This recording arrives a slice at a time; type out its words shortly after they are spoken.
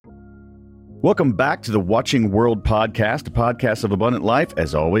Welcome back to the Watching World Podcast, a podcast of abundant life.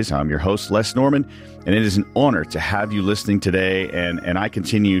 As always, I'm your host, Les Norman, and it is an honor to have you listening today. And I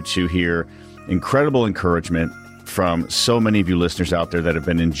continue to hear incredible encouragement from so many of you listeners out there that have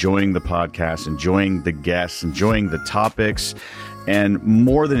been enjoying the podcast, enjoying the guests, enjoying the topics. And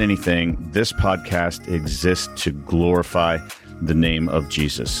more than anything, this podcast exists to glorify the name of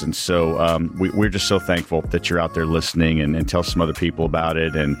Jesus. And so we're just so thankful that you're out there listening and tell some other people about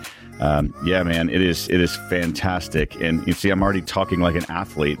it. And yeah, man, it is fantastic. And you see, I'm already talking like an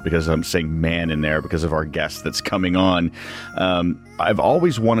athlete because I'm saying man in there because of our guest that's coming on. I've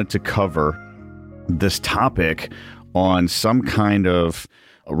always wanted to cover this topic on some kind of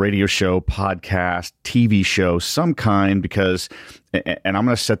a radio show, podcast, TV show, some kind, because, and I'm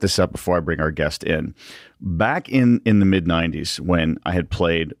going to set this up before I bring our guest in. Back in the mid-'90s, when I had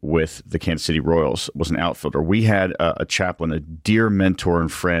played with the Kansas City Royals, was an outfielder, we had a chaplain, a dear mentor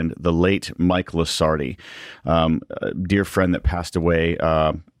and friend, the late Mike Lasardi, a dear friend that passed away,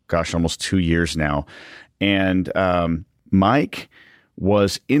 almost 2 years now. And Mike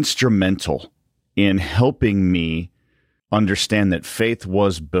was instrumental in helping me understand that faith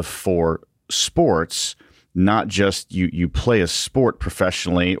was before sports, not just you play a sport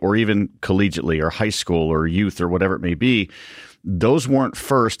professionally or even collegiately or high school or youth or whatever it may be. Those weren't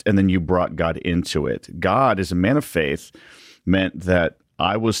first, and then you brought God into it. God, as a man of faith, meant that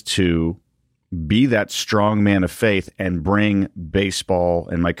I was to be that strong man of faith and bring baseball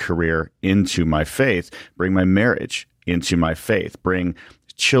and my career into my faith, bring my marriage into my faith, bring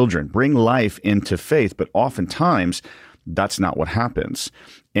children, bring life into faith. But oftentimes, that's not what happens.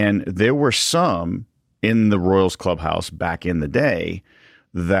 And there were some in the Royals clubhouse back in the day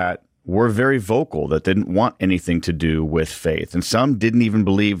that were very vocal, that didn't want anything to do with faith. And some didn't even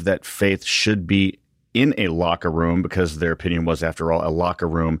believe that faith should be in a locker room because their opinion was, after all, a locker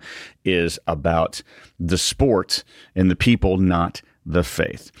room is about the sport and the people, not the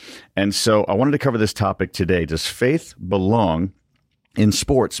faith. And so I wanted to cover this topic today. Does faith belong in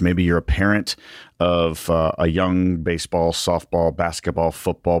sports? Maybe you're a parent of a young baseball, softball, basketball,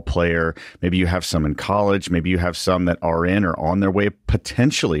 football player. Maybe you have some in college. Maybe you have some that are in or on their way,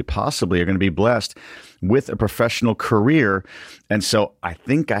 possibly are going to be blessed with a professional career. And so I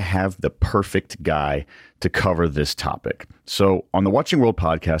think I have the perfect guy to cover this topic. So on the Watching World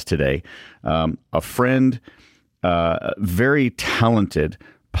podcast today, a friend, very talented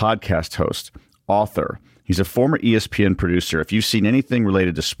podcast host, author. He's a former ESPN producer. If you've seen anything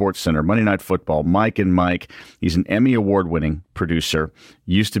related to SportsCenter, Monday Night Football, Mike and Mike, he's an Emmy Award-winning producer,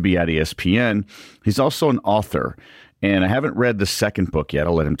 used to be at ESPN. He's also an author. And I haven't read the second book yet.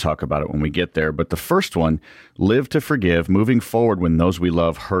 I'll let him talk about it when we get there. But the first one, Live to Forgive, Moving Forward When Those We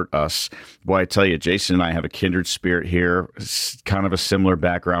Love Hurt Us. Boy, I tell you, Jason and I have a kindred spirit here, kind of a similar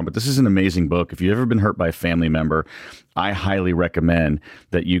background. But this is an amazing book. If you've ever been hurt by a family member, I highly recommend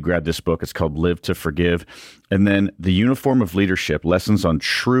that you grab this book. It's called Live to Forgive. And then The Uniform of Leadership, Lessons on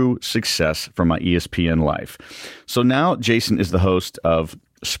True Success from My ESPN Life. So now Jason is the host of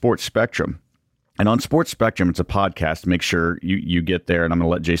Sports Spectrum. And on Sports Spectrum, it's a podcast. Make sure you get there, and I'm going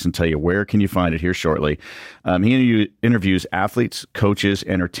to let Jason tell you where can you find it here shortly. He interviews athletes, coaches,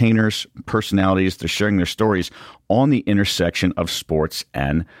 entertainers, personalities. They're sharing their stories on the intersection of sports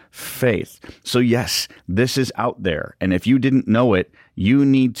and faith. So yes, this is out there. And if you didn't know it, you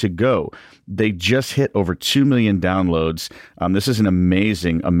need to go. They just hit over 2 million downloads. This is an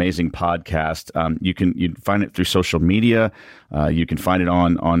amazing, amazing podcast. You can find it through social media. You can find it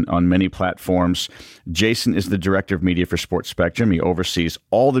on many platforms. Jason is the director of media for Sports Spectrum. He oversees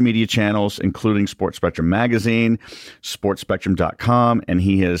all the media channels, including Sports Spectrum Magazine, sportspectrum.com, and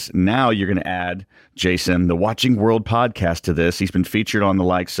he has now, you're going to add, Jason, the Watching World podcast to this. He's been featured on the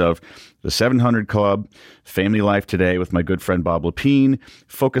likes of The 700 Club, Family Life Today with my good friend Bob Lepine,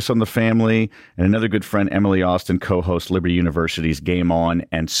 Focus on the Family, and another good friend, Emily Austin, co-host Liberty University's Game On,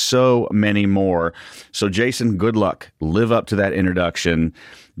 and so many more. So Jason, good luck. Live up to that introduction.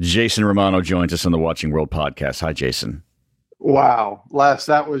 Jason Romano joins us on the Watching World podcast. Hi, Jason. Wow, Les,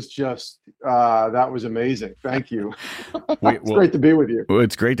 that was just, that was amazing. Thank you. It's great to be with you. Well,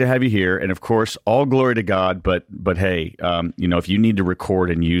 it's great to have you here. And of course, all glory to God. But hey, if you need to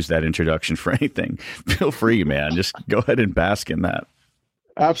record and use that introduction for anything, feel free, man. Just go ahead and bask in that.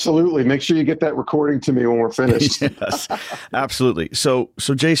 Absolutely. Make sure you get that recording to me when we're finished. Yes, absolutely. So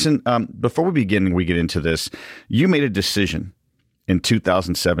Jason, before we get into this, you made a decision in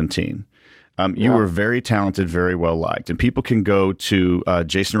 2017. You were very talented, very well liked, and people can go to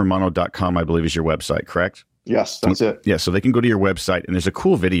jasonromano.com, I believe is your website, correct? Yes, that's it. Yeah, so they can go to your website, and there's a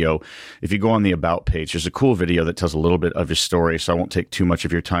cool video. If you go on the About page, there's a cool video that tells a little bit of your story, so I won't take too much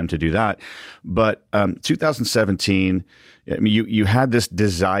of your time to do that. But 2017, I mean, you had this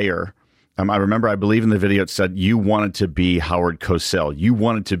desire. I remember, I believe in the video, it said you wanted to be Howard Cosell. You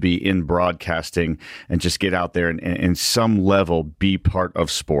wanted to be in broadcasting and just get out there and in some level be part of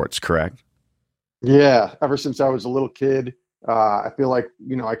sports, correct? Yeah, ever since I was a little kid. I feel like,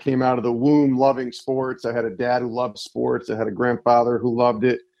 I came out of the womb loving sports. I had a dad who loved sports. I had a grandfather who loved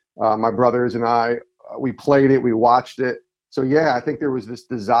it. My brothers and I, we played it, we watched it. So yeah, I think there was this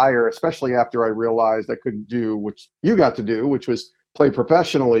desire, especially after I realized I couldn't do what you got to do, which was play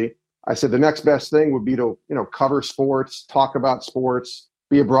professionally. I said the next best thing would be to, cover sports, talk about sports,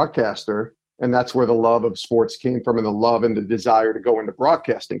 be a broadcaster. And that's where the love of sports came from, and the love and the desire to go into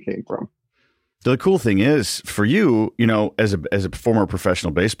broadcasting came from. The cool thing is for you, as a former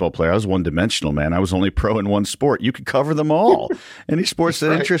professional baseball player, I was one-dimensional, man. I was only pro in one sport. You could cover them all, any sports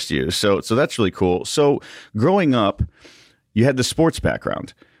that interest you. So that's really cool. So growing up, you had the sports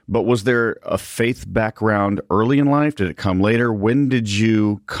background, but was there a faith background early in life? Did it come later? When did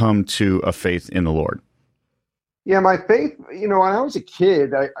you come to a faith in the Lord? Yeah, my faith, when I was a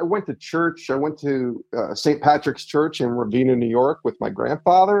kid, I went to church. I went to St. Patrick's Church in Ravenna, New York with my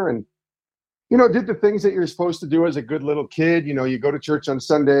grandfather, and did the things that you're supposed to do as a good little kid. You go to church on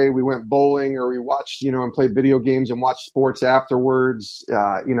Sunday, we went bowling, or we watched, and played video games and watched sports afterwards.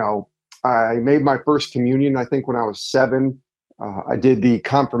 I made my first communion, I think, when I was 7. I did the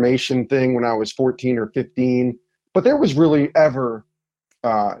confirmation thing when I was 14 or 15. But there was really never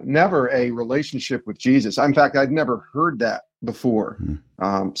a relationship with Jesus. In fact, I'd never heard that before.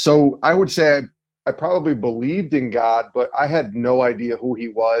 So I would say I probably believed in God, but I had no idea who he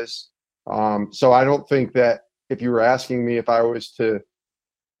was. So I don't think that if you were asking me if I was to,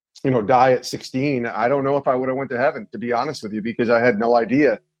 die at 16, I don't know if I would have went to heaven, to be honest with you, because I had no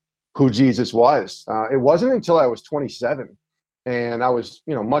idea who Jesus was. It wasn't until I was 27, and I was,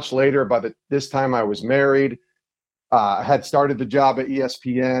 much later. By this time I was married. I had started the job at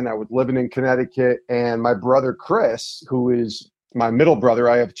ESPN. I was living in Connecticut, and my brother Chris, who is my middle brother,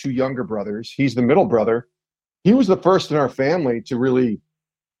 I have 2 younger brothers. He's the middle brother. He was the first in our family to really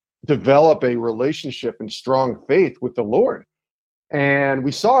develop a relationship and strong faith with the Lord. And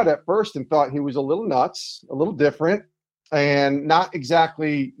we saw it at first and thought he was a little nuts, a little different, and not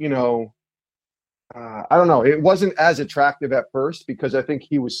exactly, I don't know. It wasn't as attractive at first because I think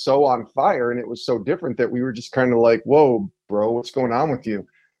he was so on fire and it was so different that we were just kind of like, whoa, bro, what's going on with you?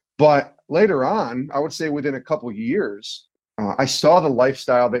 But later on, I would say within a couple of years, I saw the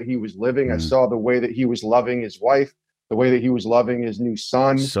lifestyle that he was living. I saw the way that he was loving his wife, the way that he was loving his new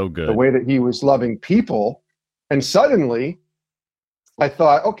son, so good, the way that he was loving people. And suddenly I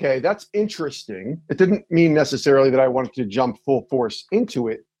thought, okay, that's interesting. It didn't mean necessarily that I wanted to jump full force into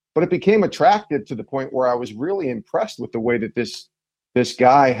it, but it became attractive to the point where I was really impressed with the way that this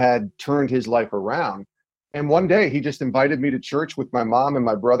guy had turned his life around. And one day he just invited me to church with my mom and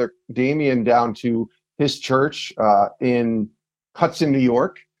my brother Damien down to his church in Hudson, New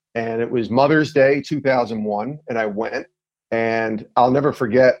York. And it was Mother's Day, 2001. And I went, and I'll never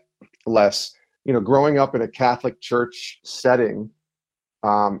forget, Les, growing up in a Catholic church setting,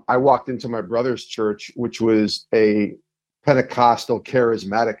 I walked into my brother's church, which was a Pentecostal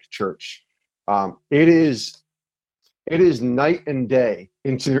charismatic church. It is night and day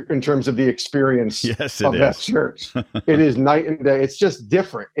in terms of the experience of that church. It is night and day. It's just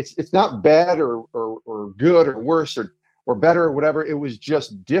different. It's not bad or good or worse or better or whatever. It was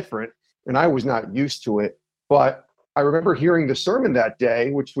just different, and I was not used to it. But I remember hearing the sermon that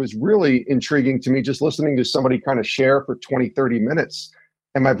day, which was really intriguing to me, just listening to somebody kind of share for 20, 30 minutes.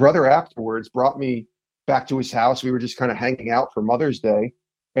 And my brother afterwards brought me back to his house. We were just kind of hanging out for Mother's Day.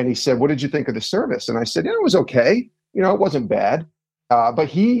 And he said, "What did you think of the service?" And I said, "Yeah, it was okay. It wasn't bad." But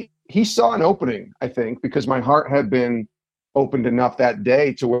he saw an opening, I think, because my heart had been opened enough that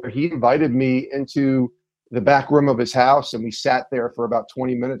day to where he invited me into the back room of his house. And we sat there for about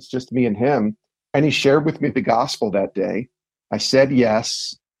 20 minutes, just me and him. And he shared with me the gospel that day. I said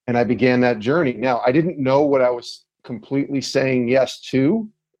yes. And I began that journey. Now, I didn't know what I was completely saying yes to.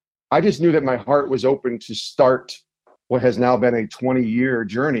 I just knew that my heart was open to start what has now been a 20-year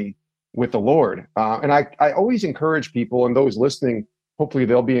journey with the Lord. And I always encourage people, and those listening, hopefully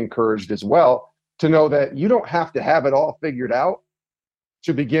they'll be encouraged as well, to know that you don't have to have it all figured out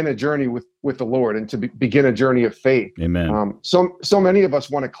to begin a journey with the Lord and to begin a journey of faith. Amen. So many of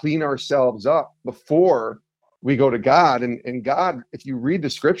us want to clean ourselves up before we go to God. And God, if you read the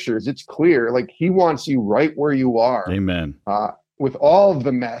scriptures, it's clear, like he wants you right where you are. Amen. with all of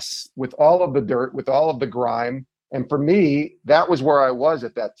the mess, with all of the dirt, with all of the grime. And for me, that was where I was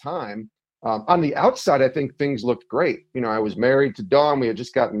at that time. On the outside, I think things looked great. You know, I was married to Dawn. We had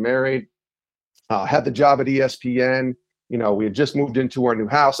just gotten married, had the job at ESPN. You know, we had just moved into our new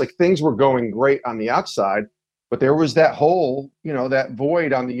house. Like things were going great on the outside, but there was that hole, you know, that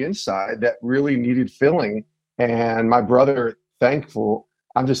void on the inside that really needed filling. And my brother,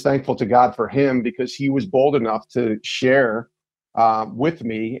 I'm just thankful to God for him because he was bold enough to share with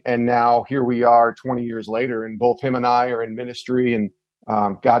me. And now here we are 20 years later, and both him and I are in ministry, and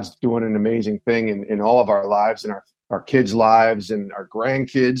God's doing an amazing thing in all of our lives and our kids' lives and our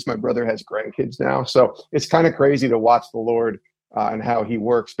grandkids. My brother has grandkids now. So it's kind of crazy to watch the Lord and how he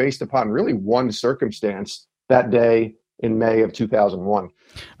works based upon really one circumstance that day in May of 2001.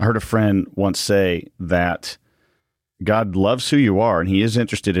 I heard a friend once say that God loves who you are, and he is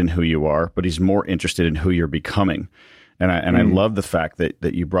interested in who you are, but he's more interested in who you're becoming. And I love the fact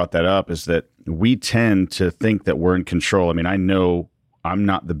that you brought that up, is that we tend to think that we're in control. I mean, I know I'm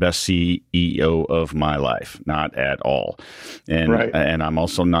not the best CEO of my life, not at all. And Right. and I'm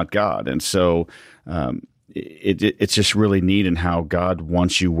also not God. And so it's just really neat in how God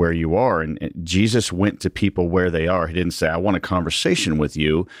wants you where you are. And Jesus went to people where they are. He didn't say, I want a conversation with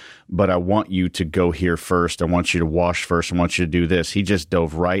you, but I want you to go here first. I want you to wash first. I want you to do this. He just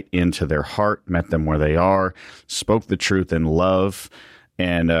dove right into their heart, met them where they are, spoke the truth in love.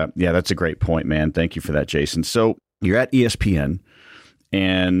 And yeah, that's a great point, man. Thank you for that, Jason. So you're at ESPN,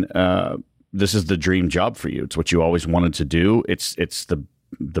 and this is the dream job for you. It's what you always wanted to do. It's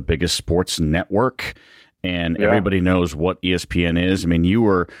the biggest sports network. And everybody knows what ESPN is. I mean, you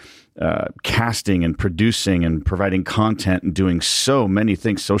were casting and producing and providing content and doing so many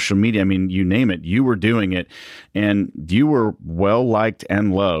things, social media. I mean, you name it, you were doing it. And you were well liked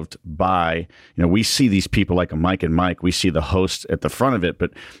and loved by, you know, we see these people like a Mike and Mike. We see the host at the front of it, but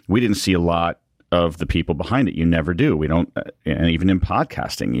we didn't see a lot of the people behind it. You never do. We don't, and even in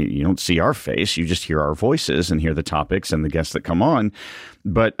podcasting, you don't see our face. You just hear our voices and hear the topics and the guests that come on.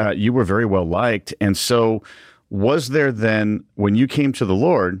 But you were very well liked. And so was there then, when you came to the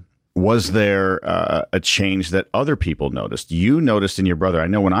Lord, was there a change that other people noticed? You noticed in your brother. I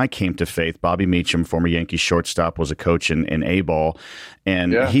know when I came to faith, Bobby Meacham, former Yankee shortstop, was a coach in A-ball,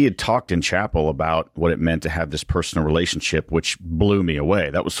 and he had talked in chapel about what it meant to have this personal relationship, which blew me away.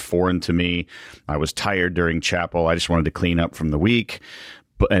 That was foreign to me. I was tired during chapel. I just wanted to clean up from the week,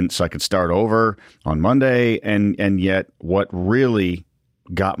 and so I could start over on Monday. And yet what really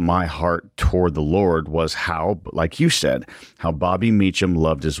got my heart toward the Lord was how, like you said, how Bobby Meacham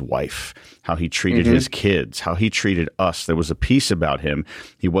loved his wife, how he treated his kids, how he treated us. There was a peace about him.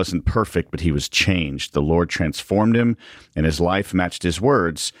 He wasn't perfect, but he was changed. The Lord transformed him, and his life matched his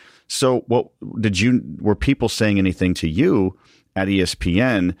words. So were people saying anything to you at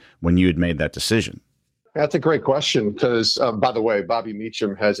ESPN when you had made that decision? That's a great question because, by the way, Bobby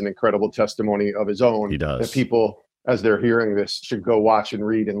Meacham has an incredible testimony of his own. He does. That people, as they're hearing this, should go watch and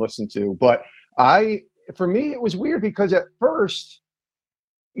read and listen to. But for me, it was weird because at first,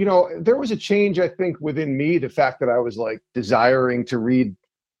 you know, there was a change, I think, within me, the fact that I was like desiring to read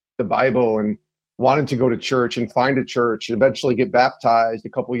the Bible and wanted to go to church and find a church, and eventually get baptized a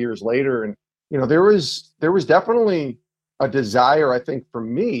couple years later. And, you know, there was definitely a desire, I think, for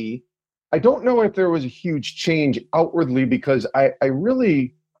me. I don't know if there was a huge change outwardly because I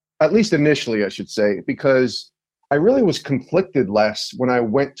really, at least initially, I should say, because I really was conflicted less when I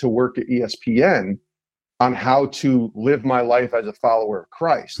went to work at ESPN on how to live my life as a follower of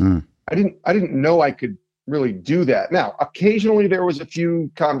Christ. I didn't know I could really do that. Now, occasionally there was a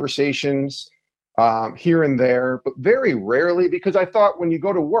few conversations here and there, but very rarely, because I thought when you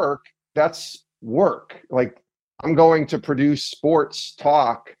go to work, that's work. Like, I'm going to produce sports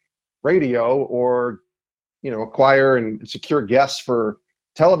talk radio, or, you know, acquire and secure guests for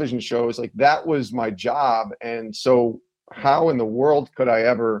television shows. Like, that was my job. And so how in the world could I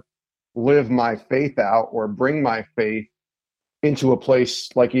ever live my faith out or bring my faith into a place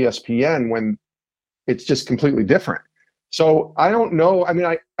like ESPN when it's just completely different? So I don't know. I mean,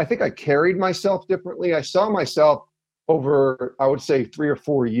 I think I carried myself differently. I saw myself over, I would say, 3 or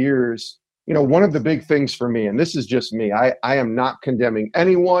 4 years. You know, one of the big things for me, and this is just me, I am not condemning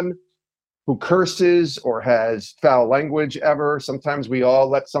anyone who curses or has foul language ever. Sometimes we all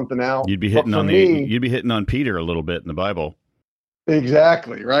let something out. You'd be hitting on Peter a little bit in the Bible.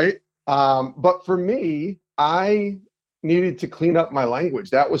 Exactly, right? But for me, I needed to clean up my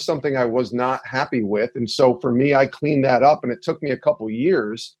language. That was something I was not happy with. And so for me, I cleaned that up, and it took me a couple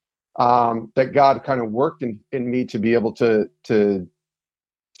years that God kind of worked in me to be able to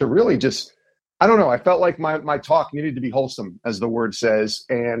really just I don't know. I felt like my talk needed to be wholesome, as the word says.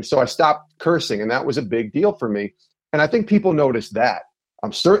 And so I stopped cursing, and that was a big deal for me. And I think people noticed that.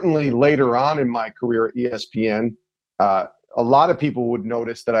 Certainly later on in my career at ESPN, a lot of people would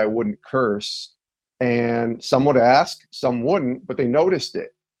notice that I wouldn't curse. And some would ask, some wouldn't, but they noticed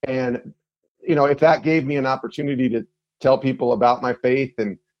it. And, if that gave me an opportunity to tell people about my faith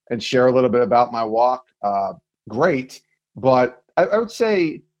and share a little bit about my walk, great. But I would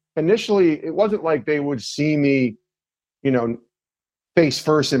say initially, it wasn't like they would see me, face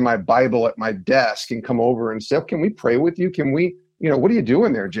first in my Bible at my desk and come over and say, oh, can we pray with you? Can we, what are you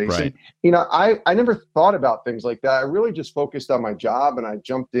doing there, Jason? Right. I never thought about things like that. I really just focused on my job, and I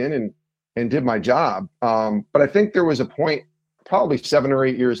jumped in and did my job. But I think there was a point probably 7 or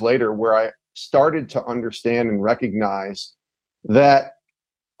 8 years later where I started to understand and recognize that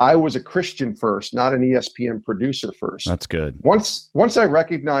I was a Christian first, not an ESPN producer first. That's good. Once I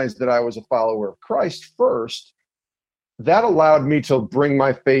recognized that I was a follower of Christ first, that allowed me to bring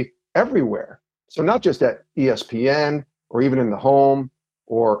my faith everywhere. So not just at ESPN or even in the home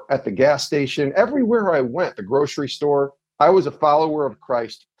or at the gas station, everywhere I went, the grocery store, I was a follower of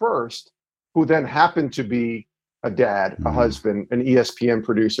Christ first, who then happened to be a dad, a husband, an ESPN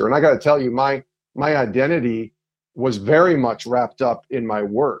producer. And I got to tell you, my identity was very much wrapped up in my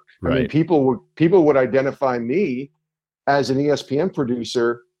work. Right. I mean, people would identify me as an ESPN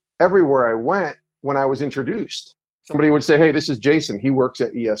producer everywhere I went when I was introduced. Somebody would say, hey, this is Jason. He works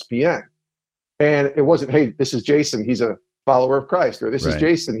at ESPN. And it wasn't, hey, this is Jason. He's a follower of Christ. Or this is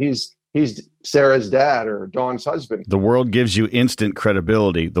Jason. He's Sarah's dad or Dawn's husband. The world gives you instant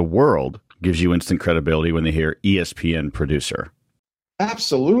credibility. The world gives you instant credibility when they hear ESPN producer.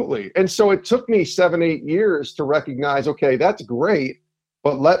 Absolutely. And so it took me 7, 8 years to recognize, okay, that's great,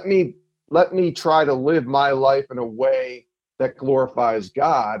 but let me try to live my life in a way that glorifies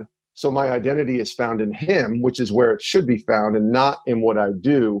God. So my identity is found in him, which is where it should be found, and not in what I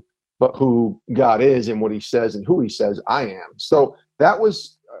do, but who God is and what he says and who he says I am. So that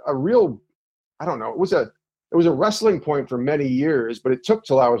was a real, I don't know, it was a wrestling point for many years, but it took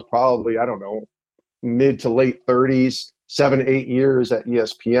till I was probably, I don't know, mid to late 30s, 7, 8 years at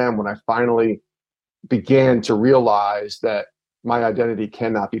ESPN when I finally began to realize that my identity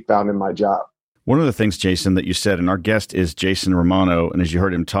cannot be found in my job. One of the things, Jason, that you said, and our guest is Jason Romano, and as you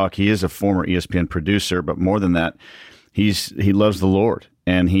heard him talk, he is a former ESPN producer, but more than that, he loves the Lord,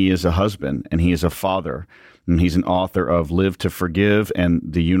 and he is a husband, and he is a father, and he's an author of Live to Forgive and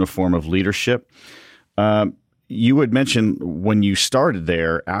The Uniform of Leadership. You had mentioned when you started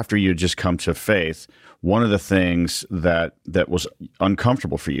there, after you had just come to faith, one of the things that was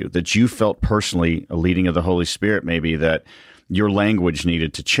uncomfortable for you, that you felt personally, a leading of the Holy Spirit maybe, that your language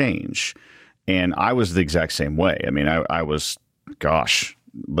needed to change. And I was the exact same way. I mean, I was, gosh,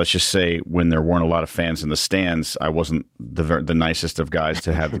 let's just say when there weren't a lot of fans in the stands, I wasn't the nicest of guys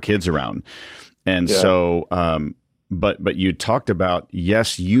to have the kids around. And so, but you talked about,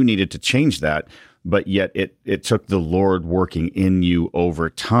 yes, you needed to change that, but yet it took the Lord working in you over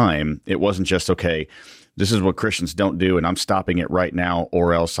time. It wasn't just, okay, this is what Christians don't do, and I'm stopping it right now,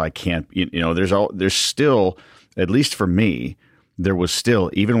 or else I can't. There's still, at least for me, there was still,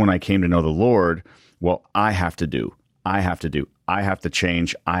 even when I came to know the Lord, well, I have to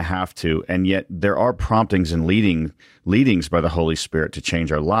change, and yet there are promptings and leadings by the Holy Spirit to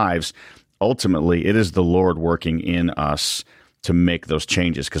change our lives. Ultimately, it is the Lord working in us to make those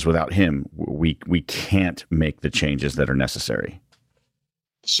changes, because without him, we can't make the changes that are necessary.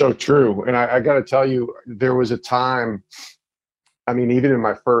 So true. And I got to tell you, there was a time, I mean, even in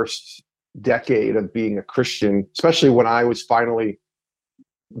my first decade of being a Christian, especially when I was finally,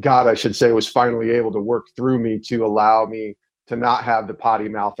 God, I should say, was finally able to work through me to allow me to not have the potty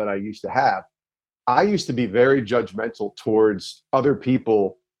mouth that I used to have. I used to be very judgmental towards other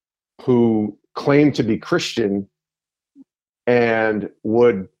people who claimed to be Christian and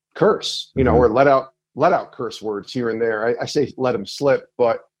would curse, or let out curse words here and there. I say let them slip,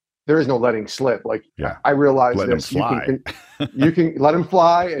 but there is no letting slip. Like, I realize let this. Them fly. You can let them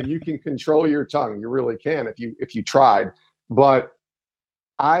fly, and you can control your tongue. You really can if you tried. But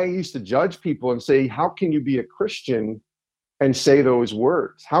I used to judge people and say, how can you be a Christian and say those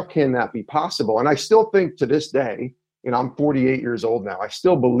words? How can that be possible? And I still think to this day, I'm 48 years old now, I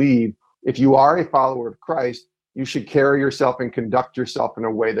still believe if you are a follower of Christ, you should carry yourself and conduct yourself in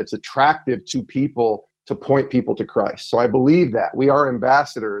a way that's attractive to people, to point people to Christ. So I believe that we are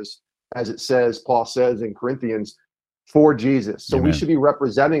ambassadors, as it says, Paul says in Corinthians, for Jesus. So we should be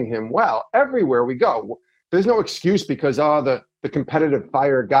representing him well everywhere we go. There's no excuse because the competitive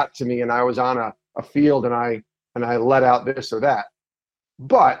fire got to me and I was on a field and I let out this or that.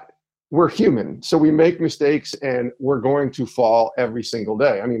 But we're human. So we make mistakes and we're going to fall every single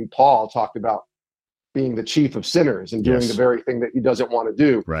day. I mean, Paul talked about being the chief of sinners and doing the very thing that he doesn't want to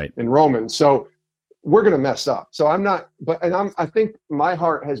do in Romans. So we're going to mess up. So I think my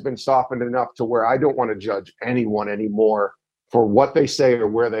heart has been softened enough to where I don't want to judge anyone anymore for what they say or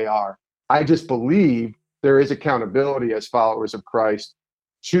where they are. I just believe there is accountability as followers of Christ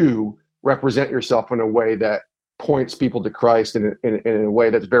to represent yourself in a way that points people to Christ in a way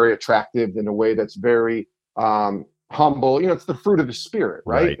that's very attractive, in a way that's very humble. It's the fruit of the Spirit,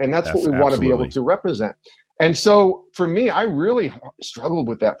 right? And that's what we want to be able to represent. And so for me, I really struggled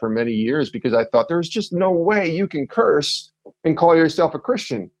with that for many years because I thought there's just no way you can curse and call yourself a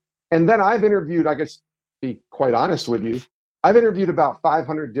Christian. And then I've interviewed, I guess, be quite honest with you, I've interviewed about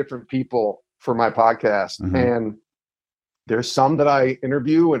 500 different people for my podcast. And there's some that I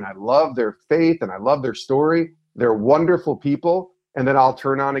interview and I love their faith and I love their story. They're wonderful people. And then I'll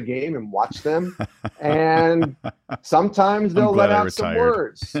turn on a game and watch them. And sometimes they'll let out some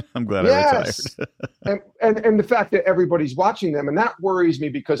words. I'm glad I retired. and the fact that everybody's watching them. And that worries me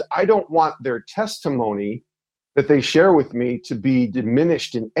because I don't want their testimony that they share with me to be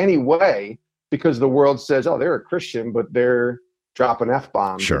diminished in any way because the world says, oh, they're a Christian, but they're dropping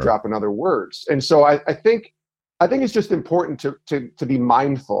F-bombs, they're dropping other words. And so I think it's just important to be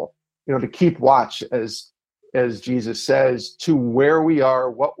mindful, to keep watch as Jesus says, to where we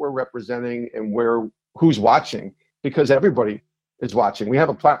are, what we're representing, and who's watching, because everybody is watching. We have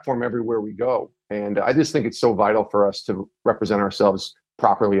a platform everywhere we go. And I just think it's so vital for us to represent ourselves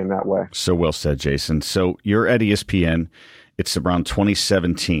properly in that way. So well said, Jason. So you're at ESPN. It's around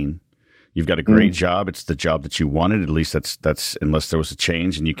 2017. You've got a great job. It's the job that you wanted. At least that's unless there was a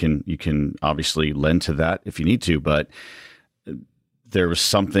change, and you can obviously lend to that if you need to. But there was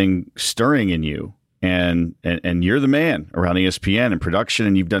something stirring in you. And you're the man around ESPN and production,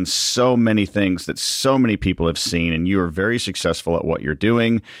 and you've done so many things that so many people have seen, and you are very successful at what you're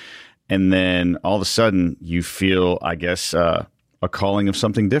doing. And then all of a sudden, you feel, I guess, a calling of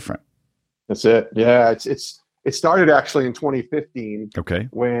something different. That's it. Yeah, it started actually in 2015. Okay.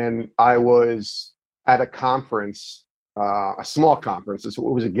 When I was at a conference, a small conference. It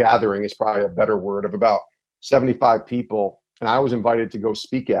was a gathering. Is probably a better word, of about 75 people, and I was invited to go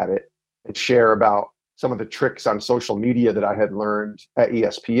speak at it and share about some of the tricks on social media that I had learned at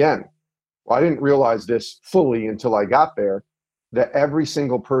ESPN. Well, I didn't realize this fully until I got there, that every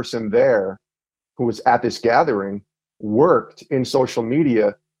single person there who was at this gathering worked in social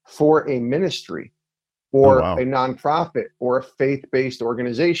media for a ministry or a nonprofit or a faith-based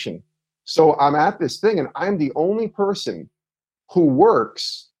organization. So I'm at this thing and I'm the only person who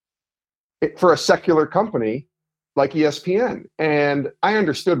works for a secular company like ESPN. And I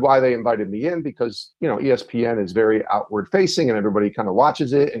understood why they invited me in because, ESPN is very outward facing and everybody kind of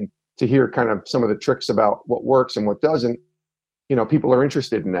watches it. And to hear kind of some of the tricks about what works and what doesn't, people are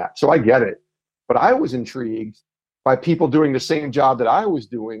interested in that. So I get it. But I was intrigued by people doing the same job that I was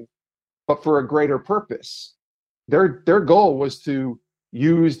doing, but for a greater purpose. Their goal was to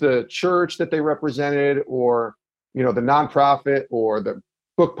use the church that they represented or, the nonprofit or the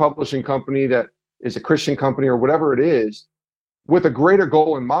book publishing company that is a Christian company or whatever it is, with a greater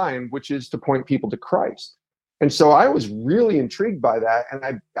goal in mind, which is to point people to Christ. And so I was really intrigued by that.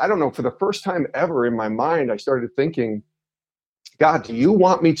 And I don't know, for the first time ever in my mind, I started thinking, God, do you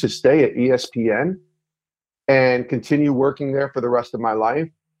want me to stay at ESPN and continue working there for the rest of my life?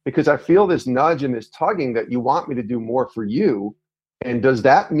 Because I feel this nudge and this tugging that you want me to do more for you. And does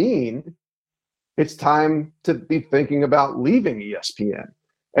that mean it's time to be thinking about leaving ESPN?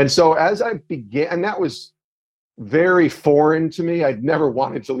 And so as I began, and that was very foreign to me. I'd never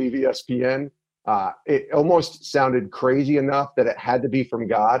wanted to leave ESPN. It almost sounded crazy enough that it had to be from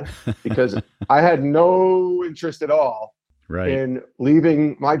God because I had no interest at all in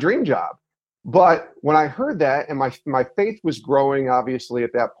leaving my dream job. But when I heard that, and my faith was growing, obviously,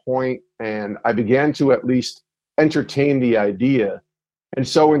 at that point, and I began to at least entertain the idea. And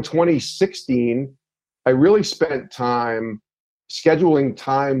so in 2016, I really spent time scheduling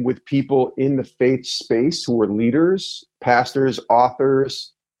time with people in the faith space who were leaders, pastors,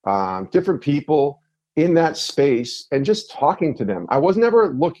 authors, different people in that space, and just talking to them. I was never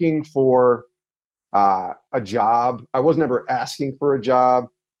looking for a job. I was never asking for a job.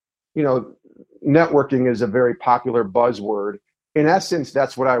 Networking is a very popular buzzword. In essence,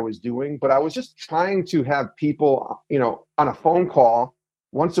 that's what I was doing, but I was just trying to have people, on a phone call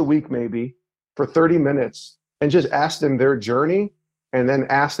once a week, maybe for 30 minutes, and just ask them their journey, and then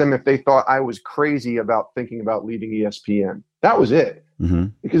ask them if they thought I was crazy about thinking about leaving ESPN. That was it.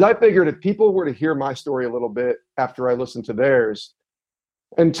 Because I figured if people were to hear my story a little bit after I listened to theirs,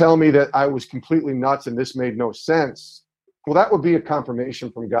 and tell me that I was completely nuts and this made no sense, well, that would be a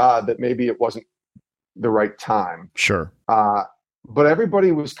confirmation from God that maybe it wasn't the right time. Sure. But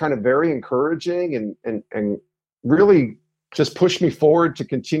everybody was kind of very encouraging and really just pushed me forward to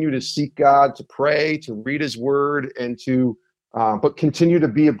continue to seek God, to pray, to read his word, and to but continue to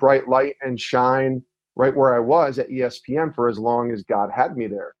be a bright light and shine right where I was at ESPN for as long as God had me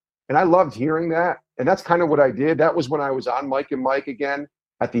there. And I loved hearing that. And that's kind of what I did. That was when I was on Mike and Mike again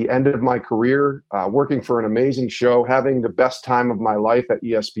at the end of my career, working for an amazing show, having the best time of my life at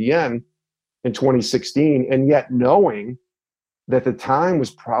ESPN in 2016, and yet knowing that the time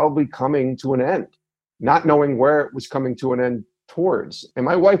was probably coming to an end, not knowing where it was coming to an end towards. And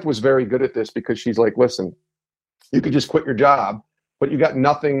my wife was very good at this because she's like, listen, you could just quit your job, but you got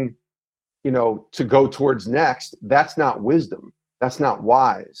nothing, to go towards next. That's not wisdom. That's not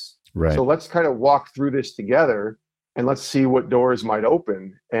wise. Right. So let's kind of walk through this together and let's see what doors might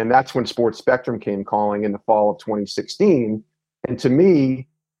open. And that's when Sports Spectrum came calling in the fall of 2016. And to me,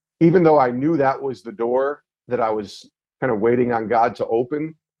 even though I knew that was the door that I was kind of waiting on God to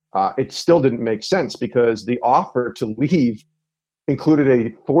open, it still didn't make sense because the offer to leave included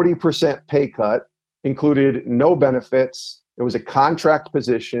a 40% pay cut, included no benefits. It was a contract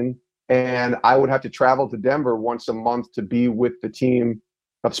position, and I would have to travel to Denver once a month to be with the team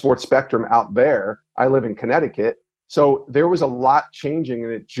of Sports Spectrum out there. I live in Connecticut. So there was a lot changing,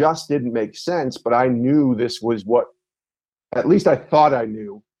 and it just didn't make sense. But I knew this was what, at least I thought I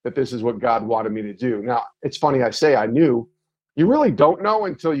knew, that this is what God wanted me to do. Now, it's funny I say I knew. You really don't know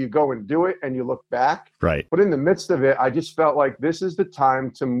until you go and do it and you look back. Right. But in the midst of it, I just felt like this is the time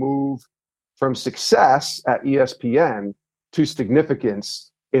to move from success at ESPN to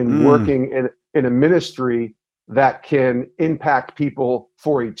significance in working in a ministry that can impact people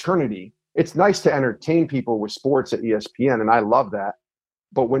for eternity. It's nice to entertain people with sports at ESPN, and I love that.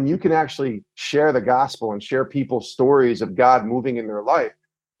 But when you can actually share the gospel and share people's stories of God moving in their life,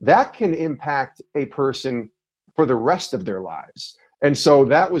 that can impact a person for the rest of their lives. And so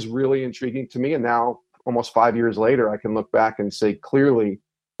that was really intriguing to me. And now, almost 5 years later, I can look back and say clearly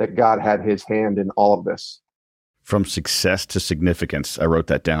that God had his hand in all of this. From success to significance. I wrote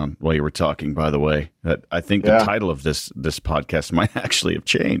that down while you were talking, by the way. That I think the title of this podcast might actually have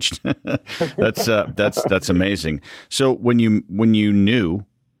changed. That's amazing. So when you knew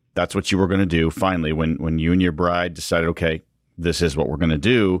that's what you were going to do, finally, when you and your bride decided, okay, this is what we're going to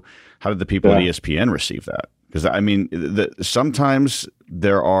do, how did the people at ESPN receive that? Because I mean, sometimes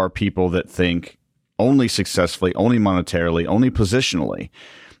there are people that think only successfully, only monetarily, only positionally.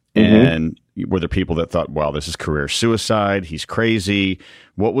 And were there people that thought, wow, this is career suicide, he's crazy?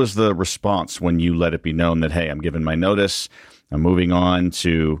 What was the response when you let it be known that, hey, I'm giving my notice, I'm moving on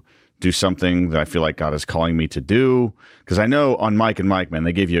to do something that I feel like God is calling me to do? Because I know on Mike and Mike, man,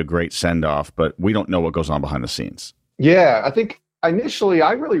 they gave you a great send-off, but we don't know what goes on behind the scenes. Yeah, I think initially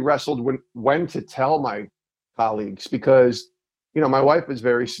I really wrestled when to tell my colleagues because, my wife is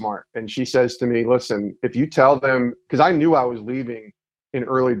very smart. And she says to me, listen, if you tell them, because I knew I was leaving in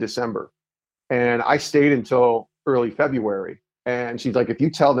early December and I stayed until early February. And she's like, if you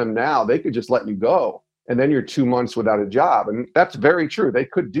tell them now, they could just let you go. And then you're 2 months without a job. And that's very true. They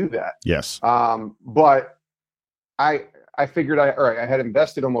could do that. Yes. But I figured I had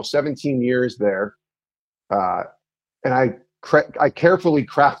invested almost 17 years there. And I carefully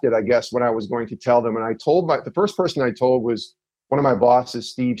crafted, I guess, when I was going to tell them. And I told the first person I told was one of my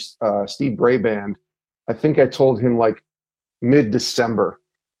bosses, Steve Braband. I think I told him like mid-December.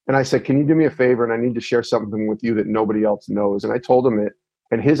 And I said, can you do me a favor? And I need to share something with you that nobody else knows. And I told him it,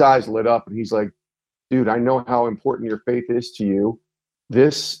 and his eyes lit up. And he's like, dude, I know how important your faith is to you.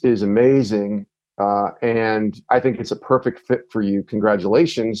 This is amazing. And I think it's a perfect fit for you.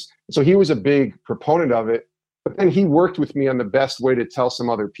 Congratulations. So he was a big proponent of it. But then he worked with me on the best way to tell some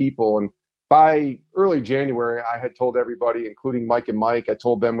other people. And by early January, I had told everybody, including Mike and Mike. I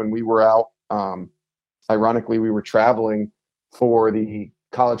told them when we were out, ironically, we were traveling for the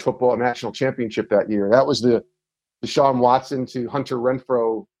college football national championship that year. That was the Deshaun Watson to Hunter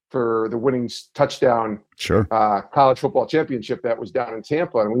Renfrow for the winning touchdown college football championship that was down in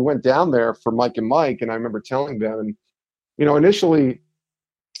Tampa. And we went down there for Mike and Mike. And I remember telling them, and, initially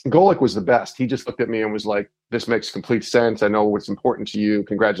Golic was the best. He just looked at me and was like, this makes complete sense. I know what's important to you.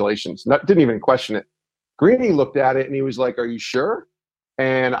 Congratulations. Didn't even question it. Greeny looked at it and he was like, are you sure?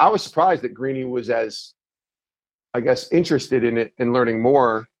 And I was surprised that Greeny was as, I guess, interested in it and learning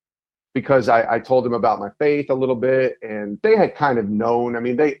more, because I told him about my faith a little bit, and they had kind of known. I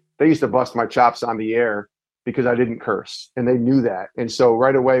mean, they used to bust my chops on the air because I didn't curse, and they knew that. And so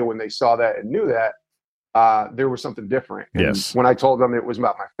right away when they saw that and knew that, there was something different. And Yes. when I told them it was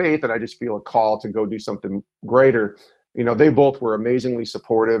about my faith and I just feel a call to go do something greater, they both were amazingly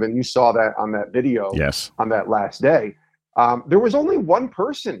supportive. And you saw that on that video Yes. on that last day. There was only one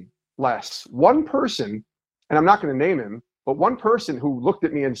person, and I'm not going to name him, but one person who looked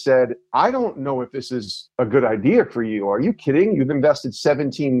at me and said, I don't know if this is a good idea for you. Are you kidding? You've invested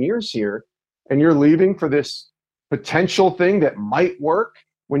 17 years here and you're leaving for this potential thing that might work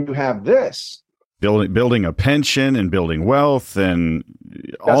when you have this. Building a pension and building wealth and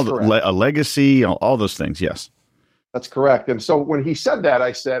That's a legacy, all those things. Yes. That's correct. And so when he said that,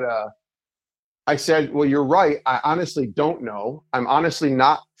 I said, well, you're right. I honestly don't know. I'm honestly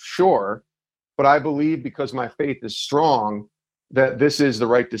not sure, but I believe because my faith is strong that this is the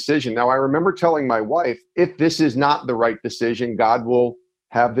right decision. Now, I remember telling my wife, if this is not the right decision, God will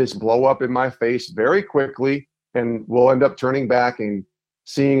have this blow up in my face very quickly, and we'll end up turning back and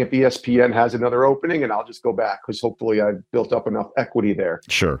seeing if ESPN has another opening, and I'll just go back because hopefully I've built up enough equity there.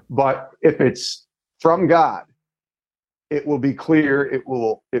 Sure. But if it's from God, it will be clear. It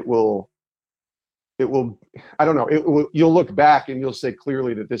will, I don't know. You'll look back and you'll say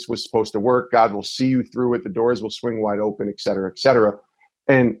clearly that this was supposed to work. God will see you through it. The doors will swing wide open, et cetera, et cetera.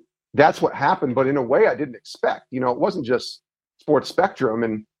 And that's what happened. But in a way I didn't expect, it wasn't just Sports Spectrum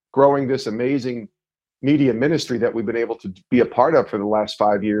and growing this amazing media ministry that we've been able to be a part of for the last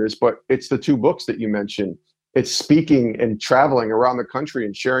 5 years, but it's the 2 books that you mentioned. It's speaking and traveling around the country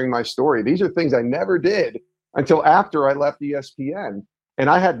and sharing my story. These are things I never did until after I left ESPN. And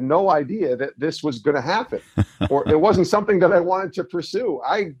I had no idea that this was going to happen, or it wasn't something that I wanted to pursue.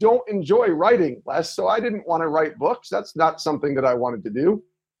 I don't enjoy writing, Les, so I didn't want to write books. That's not something that I wanted to do.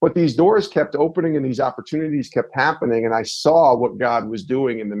 But these doors kept opening and these opportunities kept happening. And I saw what God was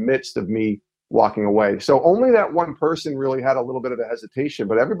doing in the midst of me walking away. So only that one person really had a little bit of a hesitation,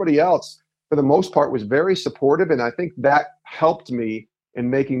 but everybody else, for the most part, was very supportive. And I think that helped me in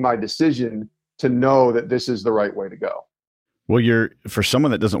making my decision to know that this is the right way to go. Well, for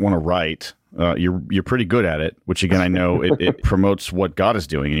someone that doesn't want to write, you're pretty good at it, which again, I know it promotes what God is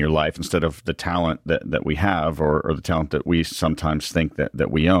doing in your life instead of the talent that we have or the talent that we sometimes think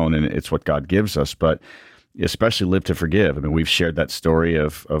that we own, and it's what God gives us. But especially Live to Forgive. I mean, we've shared that story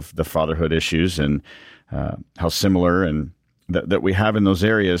of the fatherhood issues and how similar and that we have in those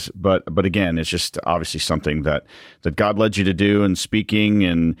areas. But again, it's just obviously something that God led you to do, and speaking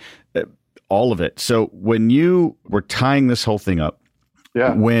and all of it. So when you were tying this whole thing up,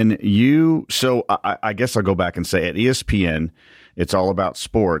 so I guess I'll go back and say at ESPN, it's all about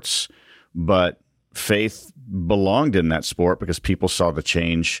sports, but faith belonged in that sport because people saw the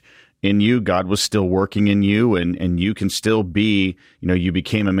change in you. God was still working in you, and you can still be, you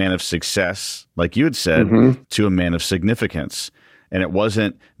became a man of success, like you had said, to a man of significance. And it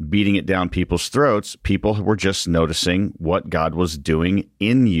wasn't beating it down people's throats. People were just noticing what God was doing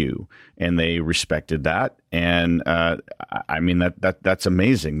in you, and they respected that. And I mean, that's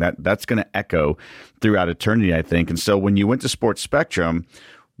amazing. That's going to echo throughout eternity, I think. And so when you went to Sports Spectrum,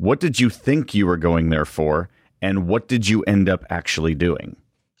 what did you think you were going there for, and what did you end up actually doing?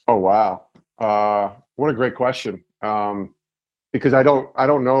 Oh, wow. What a great question. Because I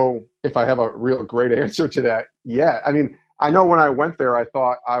don't know if I have a real great answer to that yet. I mean, I know when I went there, I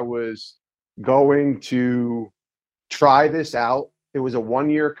thought I was going to try this out. It was a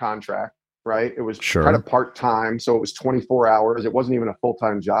 1-year contract, right? It was kind of part-time. So it was 24 hours. It wasn't even a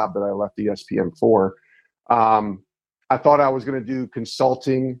full-time job that I left ESPN for. I thought I was going to do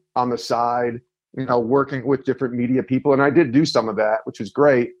consulting on the side, working with different media people. And I did do some of that, which was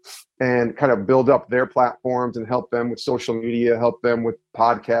great, and kind of build up their platforms and help them with social media, help them with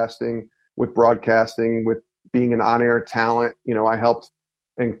podcasting, with broadcasting, with being an on-air talent. I helped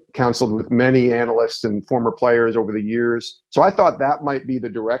and counseled with many analysts and former players over the years. So I thought that might be the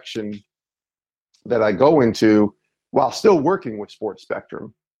direction that I go into while still working with Sports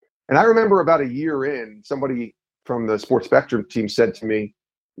Spectrum. And I remember about a year in, somebody from the Sports Spectrum team said to me,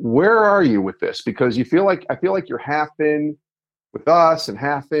 "Where are you with this? Because I feel like you're half in with us and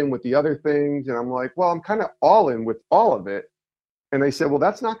half in with the other things." And I'm like, "Well, I'm kind of all in with all of it." And they said, "Well,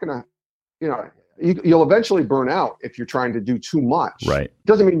 that's not going to, you'll eventually burn out if you're trying to do too much." Right.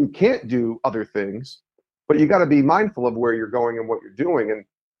 Doesn't mean you can't do other things, but you got to be mindful of where you're going and what you're doing. And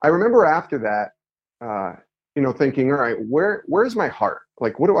I remember after that, thinking, all right, where's my heart?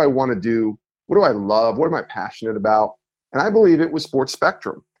 Like, what do I want to do? What do I love? What am I passionate about? And I believe it was Sports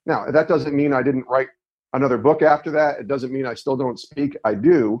Spectrum. Now, that doesn't mean I didn't write another book after that. It doesn't mean I still don't speak. I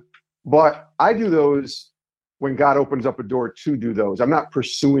do, but I do those when God opens up a door to do those. I'm not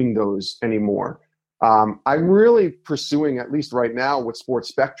pursuing those anymore. I'm really pursuing, at least right now with Sports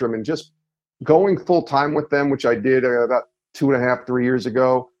Spectrum, and just going full time with them, which I did about 2.5, 3 years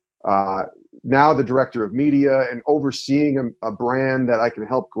ago. Now the director of media and overseeing a brand that I can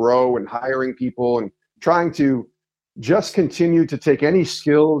help grow and hiring people and trying to just continue to take any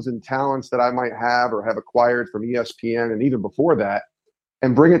skills and talents that I might have or have acquired from ESPN and even before that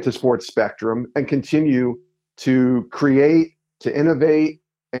and bring it to Sports Spectrum and continue to create, to innovate,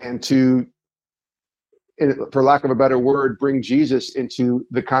 and to, for lack of a better word, bring Jesus into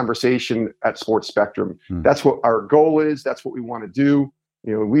the conversation at Sports Spectrum. That's what our goal is. That's what we want to do.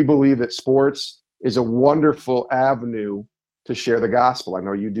 We believe that sports is a wonderful avenue to share the gospel. I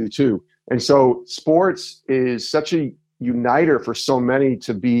know you do too. And so sports is such a uniter for so many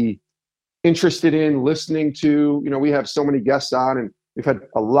to be interested in, listening to. We have so many guests on, and we've had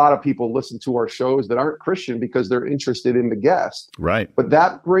a lot of people listen to our shows that aren't Christian because they're interested in the guest. Right. But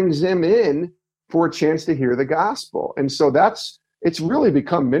that brings them in for a chance to hear the gospel. And so it's really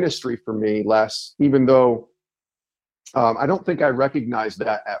become ministry for me, Les, even though I don't think I recognized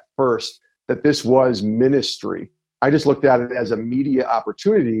that at first, that this was ministry. I just looked at it as a media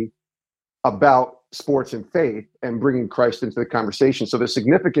opportunity about sports and faith and bringing Christ into the conversation. So the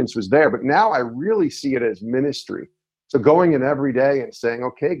significance was there, but now I really see it as ministry. So going in every day and saying,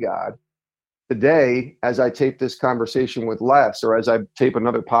 okay, God, today, as I tape this conversation with Les, or as I tape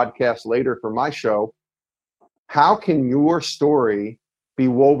another podcast later for my show, how can your story be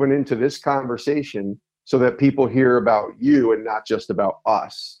woven into this conversation so that people hear about you and not just about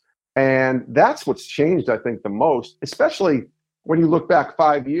us? And that's what's changed, I think, the most, especially when you look back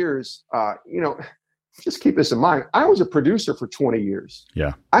 5 years. Just keep this in mind. I was a producer for 20 years.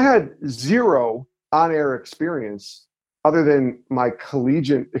 Yeah. I had zero on-air experience other than my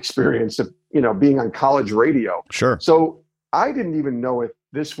collegiate experience of, being on college radio. Sure. So I didn't even know if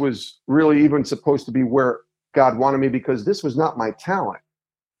this was really even supposed to be where God wanted me, because this was not my talent.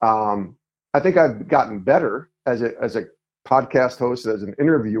 I think I've gotten better as a podcast host, as an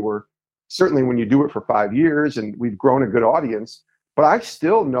interviewer, certainly when you do it for 5 years, and we've grown a good audience. But I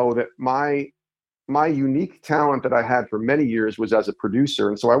still know that my unique talent that I had for many years was as a producer.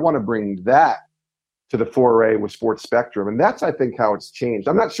 And so I want to bring that to the foray with Sports Spectrum. And that's, I think, how it's changed.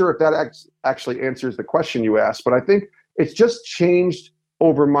 I'm not sure if that actually answers the question you asked, but I think it's just changed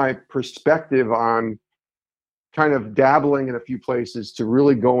over my perspective on kind of dabbling in a few places to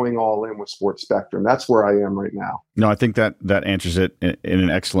really going all in with Sports Spectrum. That's where I am right now. No, I think that answers it in an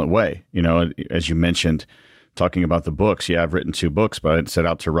excellent way. As you mentioned, talking about the books. Yeah, I've written 2 books, but I didn't set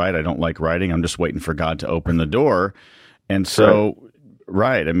out to write. I don't like writing. I'm just waiting for God to open the door. And so,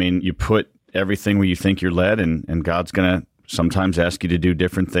 right. I mean, you put everything where you think you're led, and God's going to sometimes ask you to do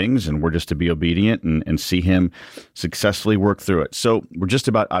different things, and we're just to be obedient and see Him successfully work through it. So we're just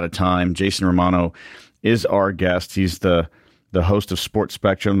about out of time. Jason Romano is our guest. He's the host of Sports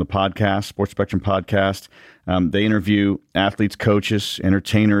Spectrum, the podcast, Sports Spectrum podcast. They interview athletes, coaches,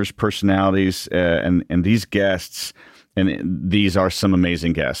 entertainers, personalities, and these guests. And these are some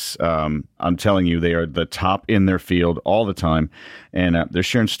amazing guests. I'm telling you, they are the top in their field all the time. And they're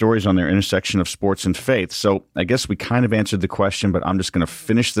sharing stories on their intersection of sports and faith. So I guess we kind of answered the question, but I'm just going to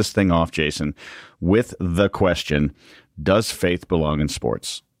finish this thing off, Jason, with the question, does faith belong in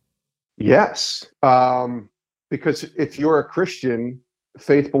sports? Yes. Because if you're a Christian,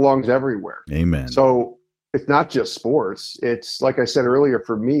 faith belongs everywhere. Amen. So it's not just sports. It's, like I said earlier,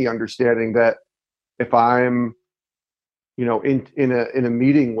 for me, understanding that if I'm in a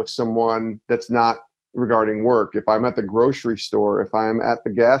meeting with someone that's not regarding work, if I'm at the grocery store, if I'm at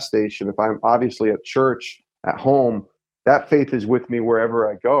the gas station, if I'm obviously at church, at home, that faith is with me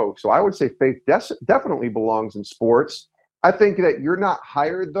wherever I go. So I would say faith definitely belongs in sports. I think that you're not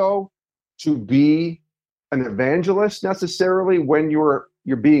hired, though, to be an evangelist necessarily when you're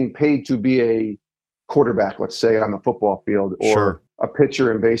being paid to be a quarterback, let's say, on the football field, or Sure. a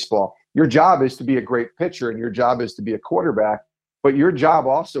pitcher in baseball. Your job is to be a great pitcher, and your job is to be a quarterback, but your job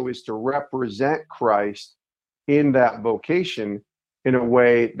also is to represent Christ in that vocation in a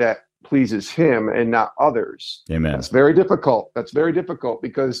way that pleases Him and not others. Amen. That's very difficult. That's very difficult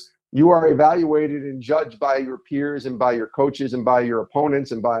because you are evaluated and judged by your peers and by your coaches and by your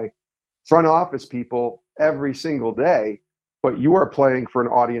opponents and by front office people every single day, but you are playing for an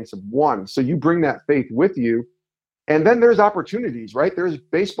audience of one. So you bring that faith with you. And then there's opportunities, right? There's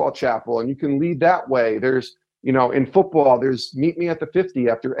baseball chapel, and you can lead that way. There's, in football, there's meet me at the 50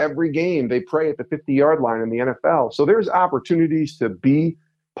 after every game. They pray at the 50-yard line in the NFL. So there's opportunities to be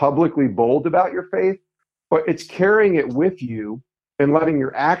publicly bold about your faith, but it's carrying it with you and letting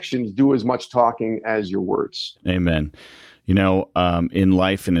your actions do as much talking as your words. Amen. In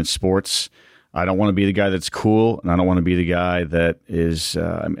life and in sports, I don't want to be the guy that's cool, and I don't want to be the guy that is.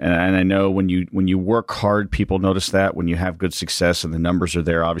 And I know when you work hard, people notice that. When you have good success and the numbers are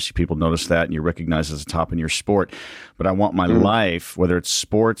there, obviously people notice that, and you're recognized as a top in your sport. But I want my life, whether it's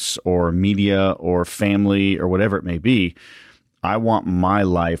sports or media or family or whatever it may be, I want my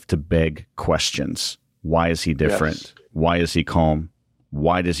life to beg questions. Why is he different? Yes. Why is he calm?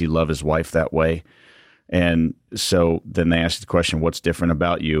 Why does he love his wife that way? And so then they ask the question, what's different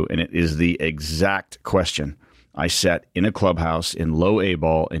about you? And it is the exact question. I sat in a clubhouse in low A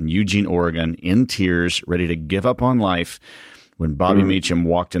ball in Eugene, Oregon, in tears, ready to give up on life when Bobby Meacham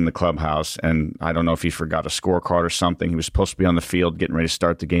walked in the clubhouse. And I don't know if he forgot a scorecard or something. He was supposed to be on the field getting ready to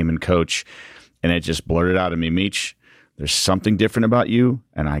start the game and coach. And it just blurted out of me, Meach, there's something different about you,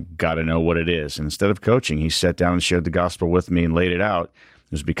 and I got to know what it is. And instead of coaching, he sat down and shared the gospel with me and laid it out.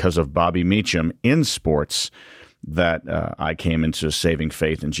 It was because of Bobby Meacham in sports that I came into saving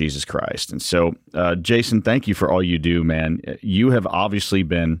faith in Jesus Christ. And so, Jason, thank you for all you do, man. You have obviously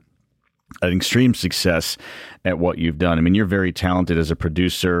been an extreme success at what you've done. I mean, you're very talented as a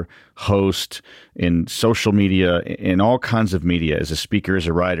producer, host, in social media, in all kinds of media, as a speaker, as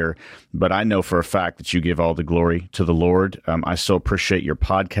a writer. But I know for a fact that you give all the glory to the Lord. I so appreciate your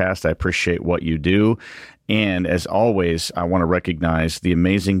podcast. I appreciate what you do. And as always, I want to recognize the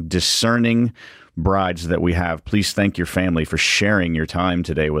amazing, discerning brides that we have. Please thank your family for sharing your time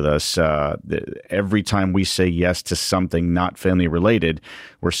today with us. Every time we say yes to something not family related,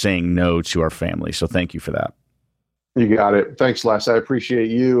 we're saying no to our family. So thank you for that. You got it. Thanks, Les. I appreciate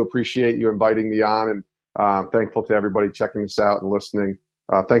you inviting me on, and thankful to everybody checking this out and listening.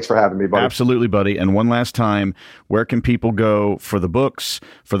 Thanks for having me, buddy. Absolutely, buddy. And one last time, where can people go for the books,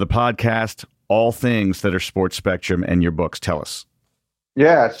 for the podcast, all things that are Sports Spectrum and your books? Tell us.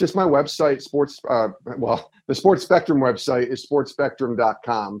 Yeah, it's just my website, the Sports Spectrum website is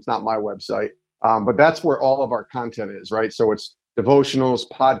sportspectrum.com. It's not my website, but that's where all of our content is, right? So it's devotionals,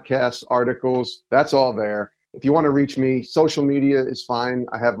 podcasts, articles, that's all there. If you want to reach me, social media is fine.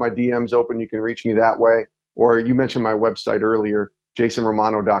 I have my DMs open. You can reach me that way. Or you mentioned my website earlier,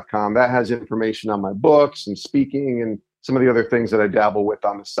 jasonromano.com. That has information on my books and speaking and some of the other things that I dabble with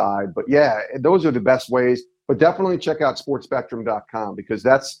on the side. But yeah, those are the best ways. But definitely check out sportspectrum.com, because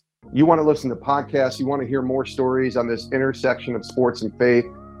you want to listen to podcasts, you want to hear more stories on this intersection of sports and faith,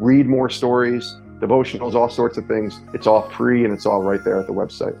 read more stories, devotionals, all sorts of things. It's all free and it's all right there at the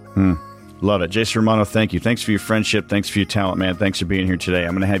website. Love it. Jason Romano, thank you. Thanks for your friendship. Thanks for your talent, man. Thanks for being here today.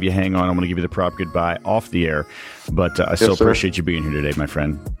 I'm going to have you hang on. I'm going to give you the proper goodbye off the air. But I still appreciate you being here today, my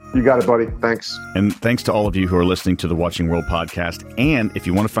friend. You got it, buddy. Thanks. And thanks to all of you who are listening to the Watching World podcast. And if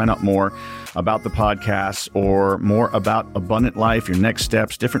you want to find out more about the podcast or more about Abundant Life, your next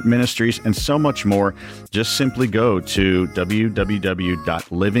steps, different ministries, and so much more, just simply go to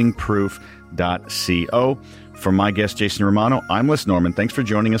www.livingproof.co. For my guest, Jason Romano, I'm Les Norman. Thanks for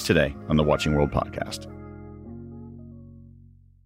joining us today on the Watching World podcast.